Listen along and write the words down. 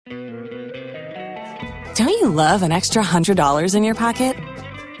Don't you love an extra $100 in your pocket?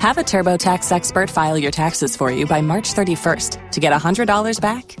 Have a TurboTax expert file your taxes for you by March 31st to get $100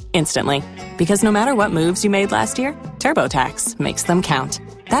 back instantly. Because no matter what moves you made last year, TurboTax makes them count.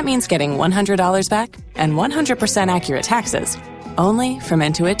 That means getting $100 back and 100% accurate taxes, only from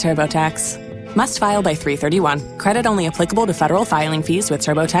Intuit TurboTax. Must file by 3/31. Credit only applicable to federal filing fees with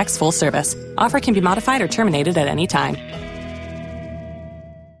TurboTax full service. Offer can be modified or terminated at any time.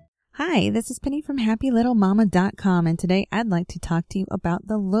 Hi, this is Penny from HappyLittleMama.com, and today I'd like to talk to you about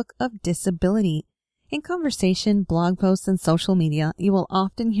the look of disability. In conversation, blog posts, and social media, you will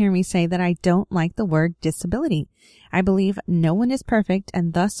often hear me say that I don't like the word disability. I believe no one is perfect,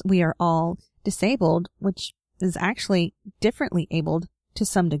 and thus we are all disabled, which is actually differently abled to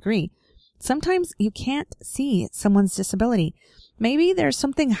some degree. Sometimes you can't see someone's disability. Maybe there's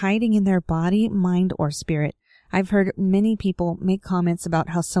something hiding in their body, mind, or spirit. I've heard many people make comments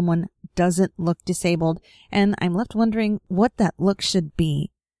about how someone doesn't look disabled, and I'm left wondering what that look should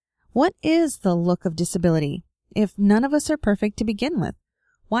be. What is the look of disability if none of us are perfect to begin with?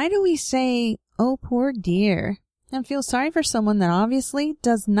 Why do we say, "Oh, poor dear," and feel sorry for someone that obviously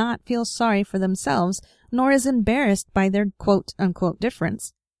does not feel sorry for themselves, nor is embarrassed by their quote-unquote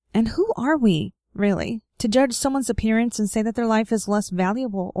difference? And who are we, really, to judge someone's appearance and say that their life is less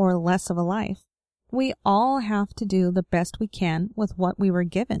valuable or less of a life? We all have to do the best we can with what we were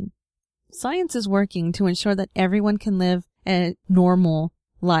given. Science is working to ensure that everyone can live a normal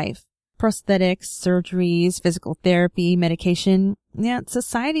life. Prosthetics, surgeries, physical therapy, medication. Yet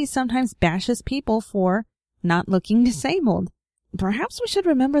society sometimes bashes people for not looking disabled. Perhaps we should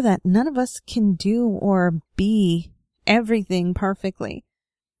remember that none of us can do or be everything perfectly.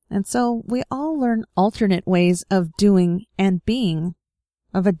 And so we all learn alternate ways of doing and being,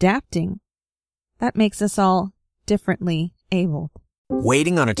 of adapting. That makes us all differently abled.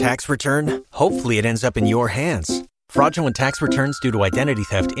 Waiting on a tax return? Hopefully it ends up in your hands. Fraudulent tax returns due to identity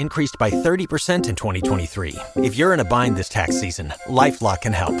theft increased by 30% in 2023. If you're in a bind this tax season, LifeLock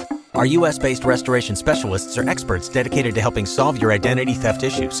can help. Our U.S.-based restoration specialists are experts dedicated to helping solve your identity theft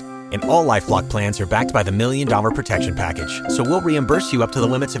issues. And all LifeLock plans are backed by the $1 Million Protection Package. So we'll reimburse you up to the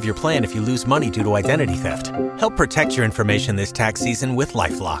limits of your plan if you lose money due to identity theft. Help protect your information this tax season with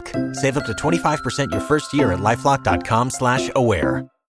LifeLock. Save up to 25% your first year at LifeLock.com/aware.